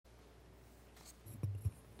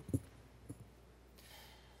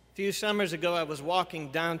few summers ago, I was walking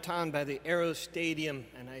downtown by the Aero Stadium,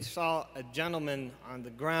 and I saw a gentleman on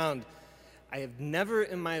the ground. I have never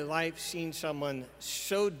in my life seen someone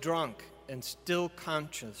so drunk and still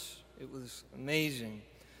conscious. It was amazing.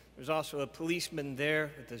 There was also a policeman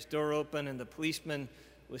there with his door open, and the policeman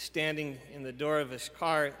was standing in the door of his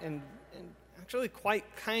car and actually quite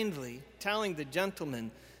kindly telling the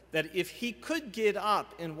gentleman that if he could get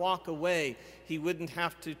up and walk away, he wouldn't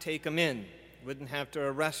have to take him in, wouldn't have to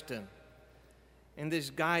arrest him. And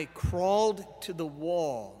this guy crawled to the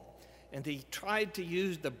wall, and he tried to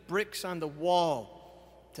use the bricks on the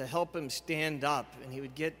wall to help him stand up, and he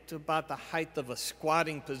would get to about the height of a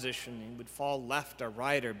squatting position, and he would fall left or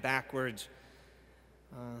right or backwards.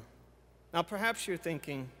 Now, perhaps you're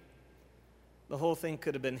thinking the whole thing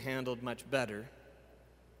could have been handled much better,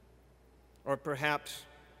 or perhaps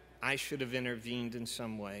I should have intervened in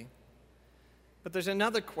some way. But there's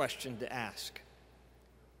another question to ask.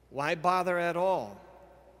 Why bother at all?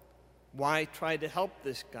 Why try to help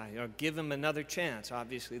this guy or give him another chance?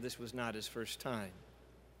 Obviously, this was not his first time.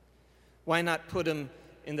 Why not put him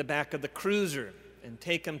in the back of the cruiser and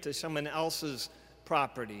take him to someone else's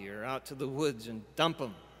property or out to the woods and dump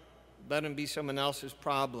him? Let him be someone else's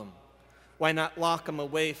problem. Why not lock him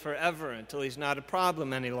away forever until he's not a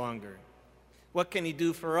problem any longer? What can he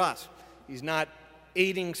do for us? He's not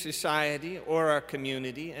aiding society or our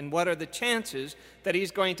community, and what are the chances that he's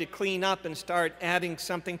going to clean up and start adding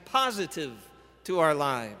something positive to our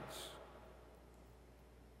lives?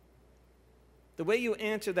 The way you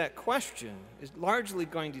answer that question is largely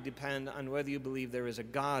going to depend on whether you believe there is a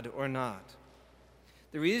God or not.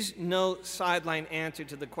 There is no sideline answer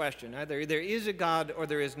to the question. Either there is a God or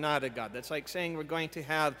there is not a God. That's like saying we're going to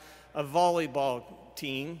have a volleyball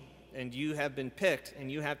team, and you have been picked, and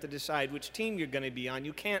you have to decide which team you're going to be on.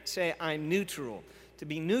 You can't say, I'm neutral. To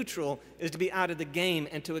be neutral is to be out of the game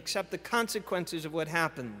and to accept the consequences of what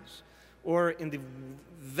happens. Or in the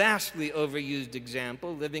vastly overused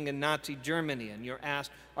example, living in Nazi Germany, and you're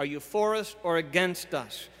asked, are you for us or against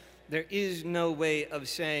us? There is no way of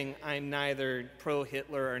saying, I'm neither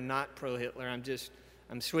pro-Hitler or not pro-Hitler.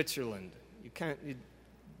 I'm Switzerland.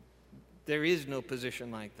 There is no position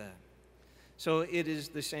like that. So it is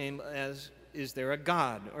the same as, is there a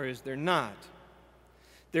God or is there not?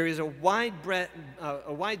 There is a widespread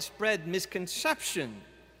misconception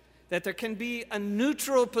that there can be a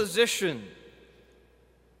neutral position.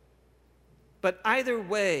 But either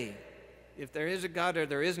way, if there is a God or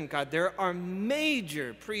there isn't God, there are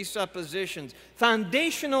major presuppositions,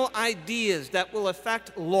 foundational ideas that will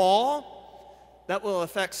affect law, that will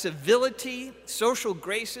affect civility, social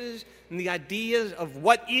graces, and the ideas of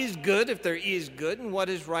what is good, if there is good, and what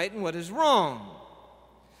is right and what is wrong.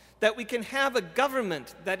 That we can have a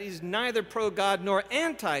government that is neither pro-God nor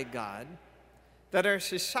anti-God, that our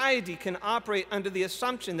society can operate under the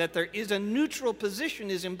assumption that there is a neutral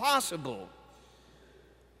position is impossible.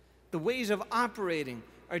 The ways of operating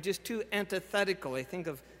are just too antithetical. I think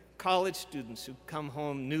of college students who come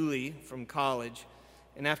home newly from college,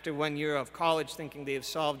 and after 1 year of college thinking they have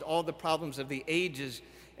solved all the problems of the ages,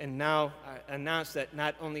 and now announce that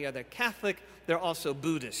not only are they Catholic, they're also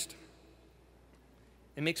Buddhist.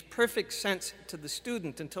 It makes perfect sense to the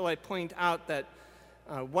student until I point out that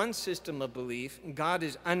one system of belief, God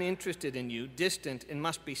is uninterested in you, distant, and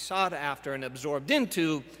must be sought after and absorbed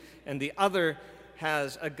into, and the other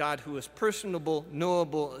has a God who is personable,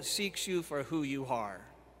 knowable, seeks you for who you are.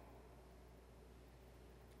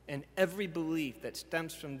 And every belief that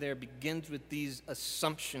stems from there begins with these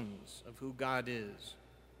assumptions of who God is.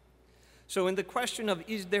 So in the question of,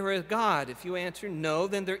 is there a God? If you answer no,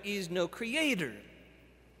 then there is no creator.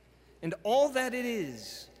 And all that it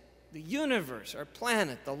is, the universe, our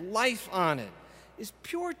planet, the life on it, is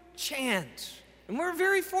pure chance. And we're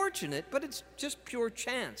very fortunate, but it's just pure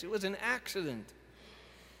chance. It was an accident.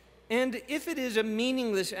 And if it is a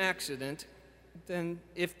meaningless accident, then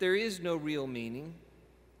if there is no real meaning,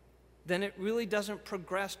 then it really doesn't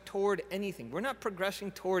progress toward anything. We're not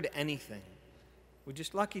progressing toward anything. We're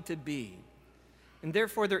just lucky to be. And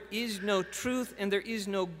therefore, there is no truth and there is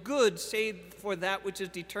no good save for that which is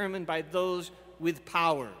determined by those with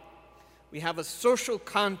power. We have a social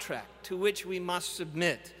contract to which we must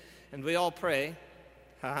submit. And we all pray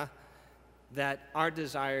that our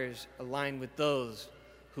desires align with those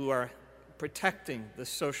who are protecting the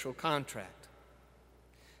social contract.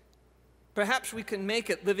 Perhaps we can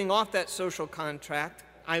make it living off that social contract.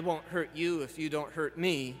 I won't hurt you if you don't hurt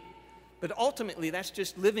me. But ultimately, that's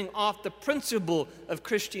just living off the principle of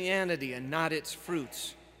Christianity and not its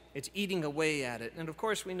fruits. It's eating away at it. And of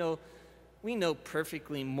course, we know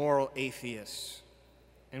perfectly moral atheists.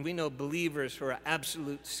 And we know believers who are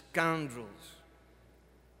absolute scoundrels.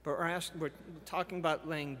 But we're talking about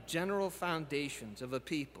laying general foundations of a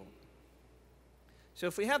people. So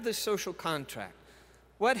if we have this social contract,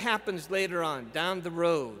 what happens later on, down the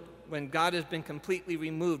road, when God has been completely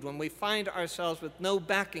removed, when we find ourselves with no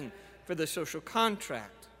backing for the social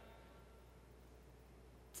contract?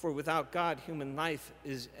 For without God, human life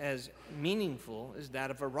is as meaningful as that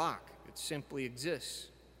of a rock. It simply exists.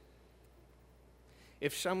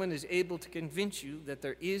 If someone is able to convince you that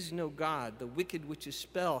there is no God, the wicked witch's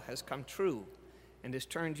spell has come true and has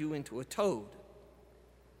turned you into a toad.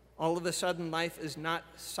 All of a sudden, life is not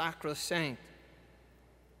sacrosanct.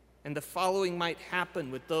 And the following might happen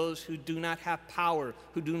with those who do not have power,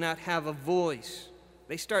 who do not have a voice.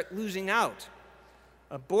 They start losing out.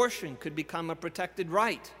 Abortion could become a protected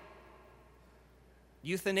right.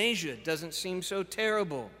 Euthanasia doesn't seem so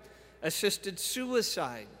terrible. Assisted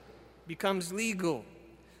suicide becomes legal.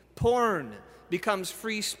 Porn becomes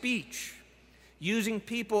free speech. Using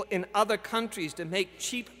people in other countries to make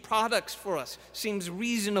cheap products for us seems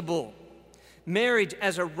reasonable. Marriage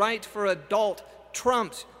as a right for adult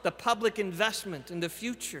trumps the public investment in the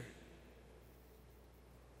future.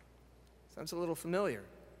 Sounds a little familiar.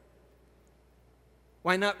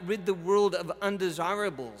 Why not rid the world of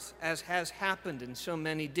undesirables, as has happened in so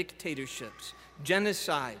many dictatorships?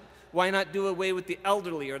 Genocide. Why not do away with the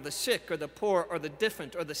elderly or the sick or the poor or the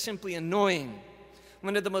different or the simply annoying?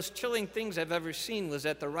 One of the most chilling things I've ever seen was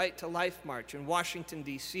at the Right to Life March in Washington,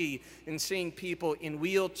 D.C., and seeing people in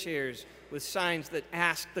wheelchairs with signs that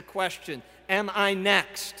ask the question, "Am I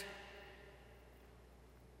next?"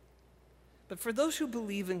 But for those who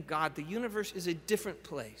believe in God, the universe is a different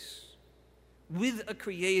place. With a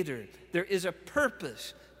creator, there is a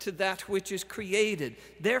purpose to that which is created.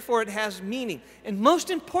 Therefore, it has meaning. And most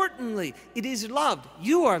importantly, it is loved.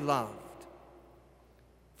 You are loved.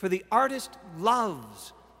 For the artist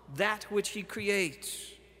loves that which he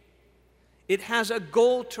creates. It has a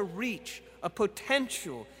goal to reach, a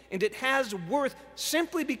potential, and it has worth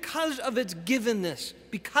simply because of its givenness,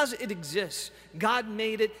 because it exists. God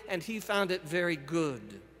made it, and he found it very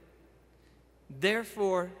good.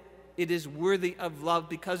 Therefore, it is worthy of love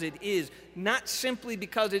because it is, not simply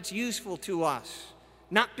because it's useful to us,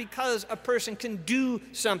 not because a person can do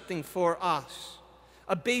something for us.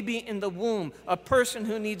 A baby in the womb, a person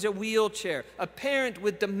who needs a wheelchair, a parent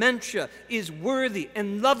with dementia is worthy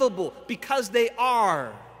and lovable because they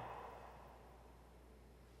are.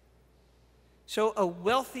 So a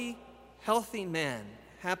wealthy, healthy man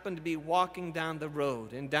happened to be walking down the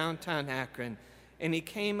road in downtown Akron, and he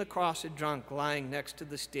came across a drunk lying next to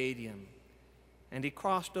the stadium. And he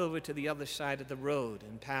crossed over to the other side of the road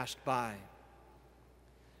and passed by.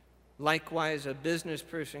 Likewise, a business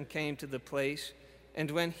person came to the place,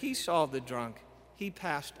 and when he saw the drunk, he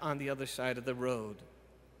passed on the other side of the road.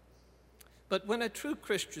 But when a true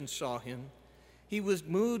Christian saw him, he was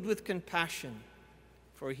moved with compassion,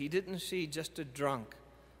 for he didn't see just a drunk,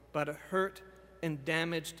 but a hurt and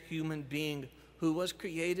damaged human being who was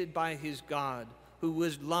created by his God, who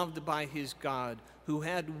was loved by his God, who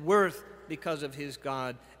had worth because of his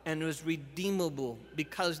God, and was redeemable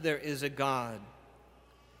because there is a God.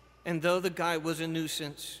 And though the guy was a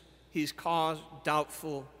nuisance, his cause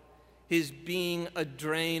doubtful, his being a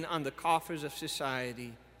drain on the coffers of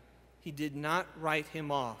society, he did not write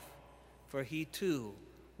him off, for he too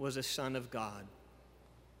was a son of God.